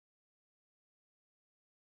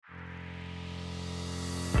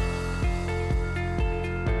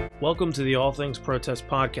Welcome to the All Things Protest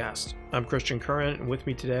podcast. I'm Christian Curran, and with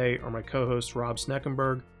me today are my co-hosts Rob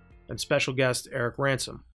Sneckenberg and special guest Eric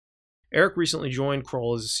Ransom. Eric recently joined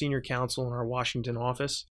Kroll as a senior counsel in our Washington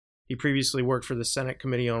office. He previously worked for the Senate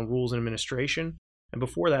Committee on Rules and Administration, and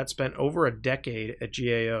before that spent over a decade at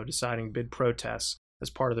GAO deciding bid protests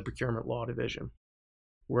as part of the Procurement Law Division.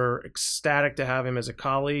 We're ecstatic to have him as a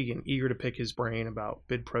colleague and eager to pick his brain about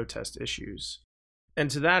bid protest issues. And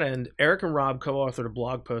to that end, Eric and Rob co-authored a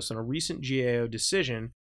blog post on a recent GAO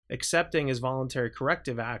decision accepting as voluntary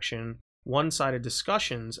corrective action one-sided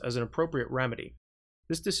discussions as an appropriate remedy.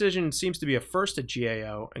 This decision seems to be a first at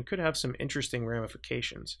GAO and could have some interesting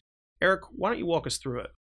ramifications. Eric, why don't you walk us through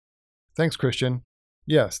it? Thanks, Christian.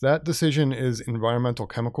 Yes, that decision is Environmental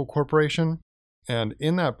Chemical Corporation, and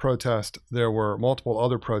in that protest, there were multiple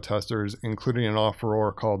other protesters, including an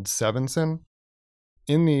offeror called Sevenson.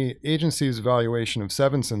 In the agency's evaluation of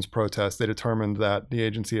Sevenson's protest, they determined that the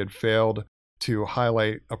agency had failed to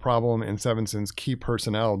highlight a problem in Sevenson's key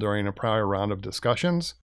personnel during a prior round of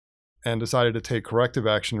discussions and decided to take corrective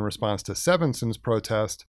action in response to Sevenson's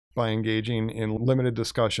protest by engaging in limited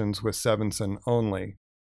discussions with Sevenson only.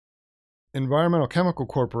 Environmental Chemical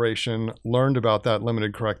Corporation learned about that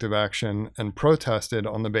limited corrective action and protested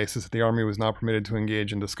on the basis that the Army was not permitted to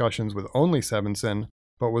engage in discussions with only Sevenson,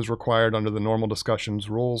 but was required under the normal discussions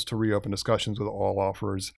rules to reopen discussions with all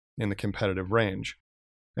offers in the competitive range.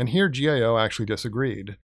 And here GAO actually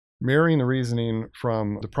disagreed. Mirroring the reasoning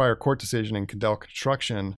from the prior court decision in Cadell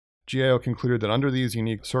Construction, GAO concluded that under these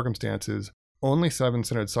unique circumstances, only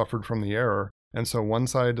Sevenson had suffered from the error, and so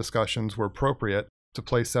one-sided discussions were appropriate to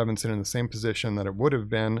place Sevenson in the same position that it would have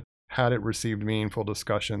been had it received meaningful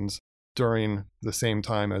discussions during the same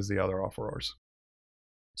time as the other offerors.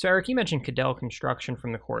 So Eric, you mentioned Cadell Construction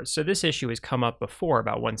from the court. So this issue has come up before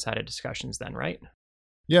about one-sided discussions then, right?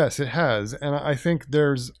 Yes, it has. And I think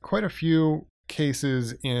there's quite a few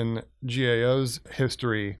cases in GAO's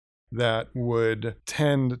history that would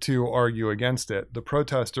tend to argue against it. The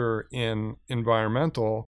protester in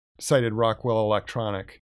environmental cited Rockwell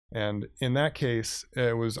Electronic. And in that case,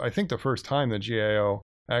 it was, I think, the first time that GAO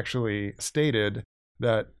actually stated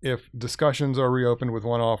that if discussions are reopened with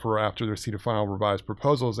one offer after the receipt of final revised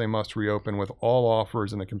proposals, they must reopen with all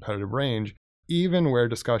offers in the competitive range, even where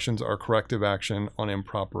discussions are corrective action on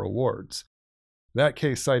improper awards. That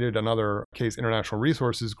case cited another case, International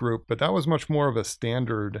Resources Group, but that was much more of a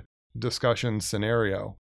standard discussion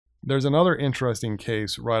scenario. There's another interesting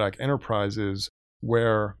case, Rydock Enterprises,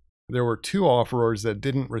 where there were two offerors that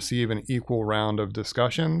didn't receive an equal round of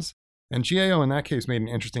discussions, and GAO in that case made an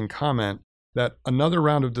interesting comment that another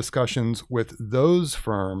round of discussions with those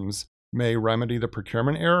firms may remedy the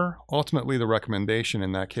procurement error. Ultimately, the recommendation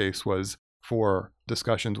in that case was for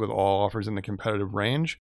discussions with all offers in the competitive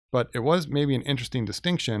range, but it was maybe an interesting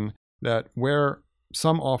distinction that where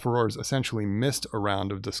some offerors essentially missed a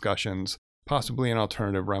round of discussions, possibly an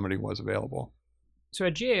alternative remedy was available. So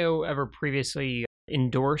had GAO ever previously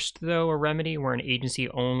endorsed, though, a remedy where an agency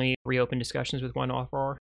only reopened discussions with one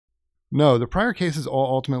offeror? No, the prior cases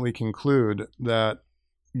all ultimately conclude that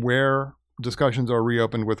where discussions are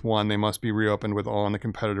reopened with one, they must be reopened with all in the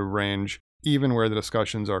competitive range, even where the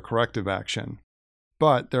discussions are corrective action.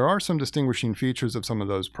 But there are some distinguishing features of some of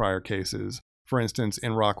those prior cases. For instance,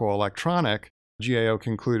 in Rockwell Electronic, GAO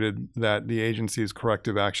concluded that the agency's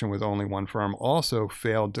corrective action with only one firm also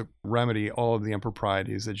failed to remedy all of the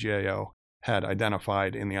improprieties that GAO had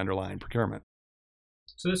identified in the underlying procurement.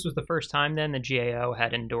 So this was the first time then that GAO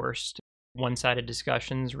had endorsed one-sided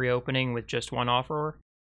discussions reopening with just one offeror?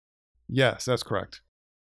 Yes, that's correct.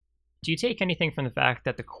 Do you take anything from the fact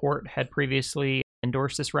that the court had previously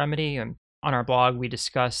endorsed this remedy? And on our blog, we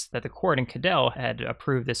discussed that the court in Cadell had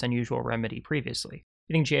approved this unusual remedy previously.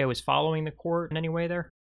 Do you think GAO is following the court in any way there?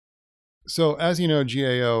 So as you know,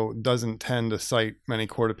 GAO doesn't tend to cite many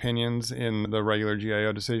court opinions in the regular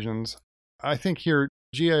GAO decisions. I think here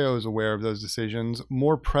GAO is aware of those decisions.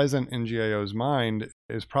 More present in GAO's mind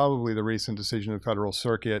is probably the recent decision of the Federal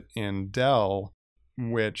Circuit in Dell,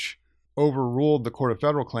 which overruled the Court of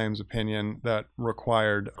Federal Claims opinion that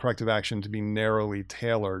required corrective action to be narrowly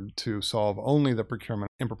tailored to solve only the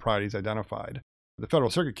procurement improprieties identified. The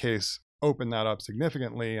Federal Circuit case opened that up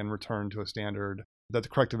significantly and returned to a standard that the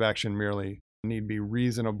corrective action merely need be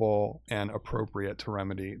reasonable and appropriate to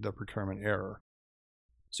remedy the procurement error.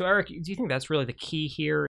 So Eric, do you think that's really the key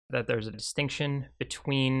here, that there's a distinction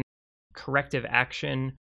between corrective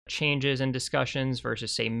action changes in discussions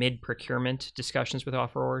versus, say, mid-procurement discussions with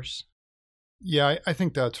offerors? Yeah, I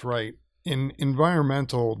think that's right. In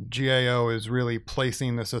environmental, GAO is really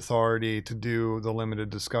placing this authority to do the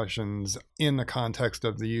limited discussions in the context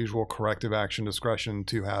of the usual corrective action discretion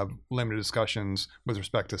to have limited discussions with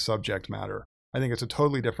respect to subject matter. I think it's a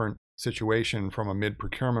totally different situation from a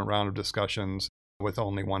mid-procurement round of discussions with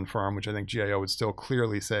only one firm, which I think GAO would still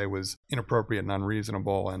clearly say was inappropriate and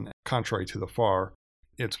unreasonable and contrary to the FAR.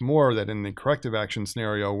 It's more that in the corrective action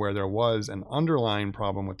scenario where there was an underlying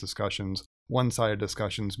problem with discussions, one-sided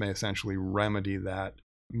discussions may essentially remedy that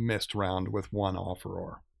missed round with one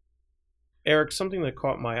offeror. Eric, something that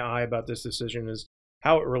caught my eye about this decision is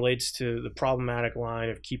how it relates to the problematic line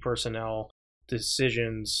of key personnel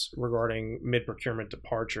decisions regarding mid-procurement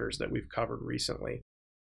departures that we've covered recently.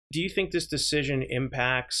 Do you think this decision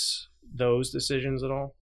impacts those decisions at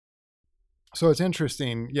all? So it's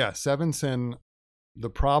interesting. Yeah, Sevenson, the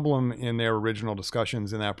problem in their original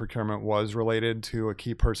discussions in that procurement was related to a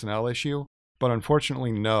key personnel issue. But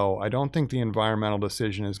unfortunately, no, I don't think the environmental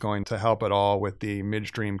decision is going to help at all with the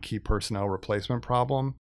midstream key personnel replacement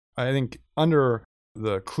problem. I think under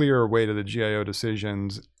the clear weight of the GAO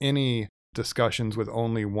decisions, any discussions with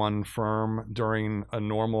only one firm during a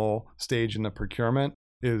normal stage in the procurement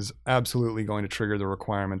is absolutely going to trigger the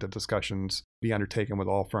requirement that discussions be undertaken with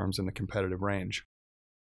all firms in the competitive range.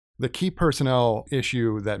 The key personnel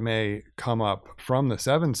issue that may come up from the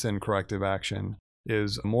Sevenson corrective action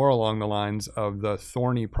is more along the lines of the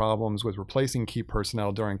thorny problems with replacing key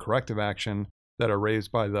personnel during corrective action that are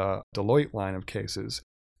raised by the Deloitte line of cases,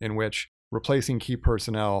 in which replacing key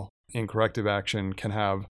personnel in corrective action can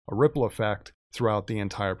have a ripple effect throughout the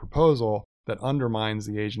entire proposal that undermines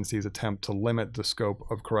the agency's attempt to limit the scope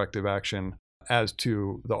of corrective action as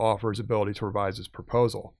to the offeror's ability to revise its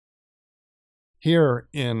proposal. Here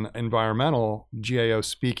in environmental, GAO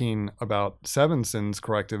speaking about Sevenson's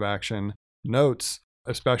corrective action notes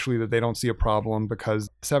especially that they don't see a problem because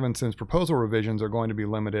Sevenson's proposal revisions are going to be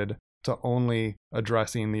limited to only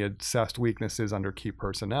addressing the assessed weaknesses under key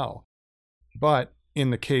personnel. But in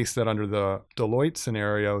the case that under the Deloitte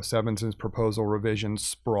scenario, Sevenson's proposal revisions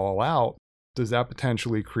sprawl out, does that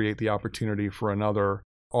potentially create the opportunity for another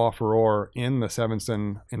offeror in the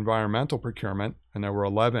Sevenson environmental procurement, and there were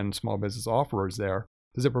 11 small business offerors there,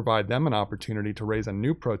 does it provide them an opportunity to raise a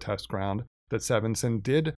new protest ground that Sevenson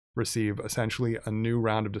did receive essentially a new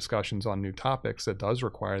round of discussions on new topics that does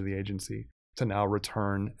require the agency to now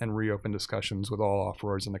return and reopen discussions with all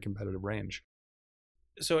offerors in the competitive range?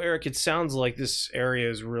 So, Eric, it sounds like this area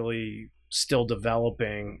is really still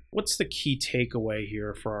developing. What's the key takeaway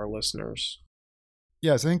here for our listeners?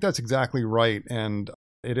 Yes, I think that's exactly right. And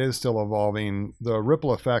it is still evolving. The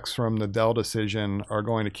ripple effects from the Dell decision are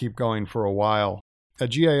going to keep going for a while.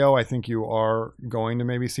 At GAO, I think you are going to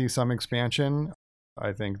maybe see some expansion.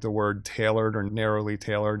 I think the word tailored or narrowly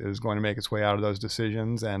tailored is going to make its way out of those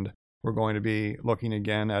decisions. And we're going to be looking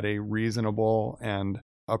again at a reasonable and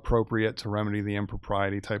appropriate to remedy the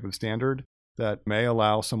impropriety type of standard that may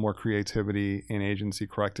allow some more creativity in agency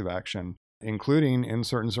corrective action, including in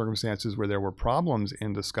certain circumstances where there were problems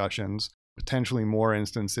in discussions, potentially more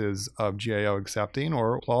instances of GAO accepting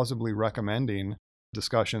or plausibly recommending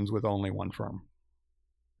discussions with only one firm.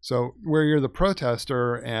 So where you're the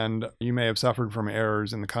protester and you may have suffered from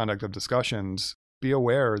errors in the conduct of discussions, be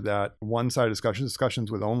aware that one-sided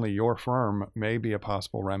discussions with only your firm may be a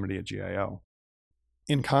possible remedy at GAO.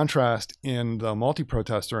 In contrast, in the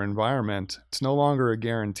multi-protester environment, it's no longer a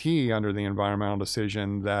guarantee under the environmental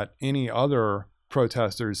decision that any other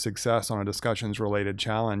protester's success on a discussions-related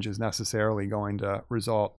challenge is necessarily going to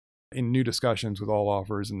result in new discussions with all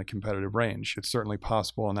offers in the competitive range. It's certainly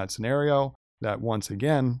possible in that scenario that once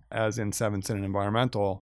again, as in Sevenson and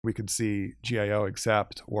environmental, we could see GAO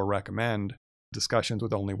accept or recommend discussions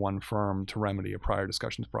with only one firm to remedy a prior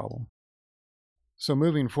discussions problem. So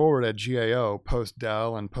moving forward at GAO,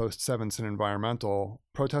 post-Dell and post-Sevenson environmental,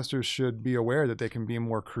 protesters should be aware that they can be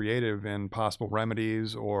more creative in possible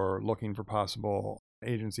remedies or looking for possible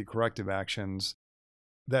agency corrective actions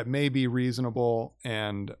that may be reasonable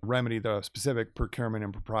and remedy the specific procurement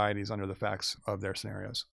improprieties under the facts of their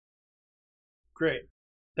scenarios. Great.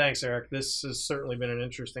 Thanks, Eric. This has certainly been an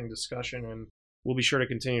interesting discussion, and we'll be sure to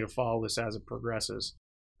continue to follow this as it progresses.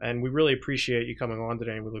 And we really appreciate you coming on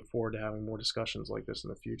today, and we look forward to having more discussions like this in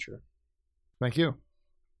the future. Thank you.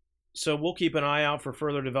 So we'll keep an eye out for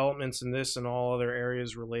further developments in this and all other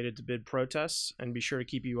areas related to bid protests, and be sure to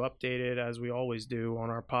keep you updated, as we always do, on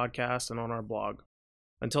our podcast and on our blog.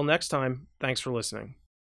 Until next time, thanks for listening.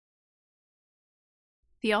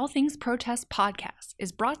 The All Things Protest podcast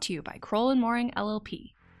is brought to you by Kroll & Mooring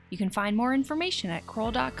LLP. You can find more information at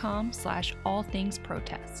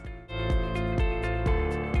kroll.com/allthingsprotest.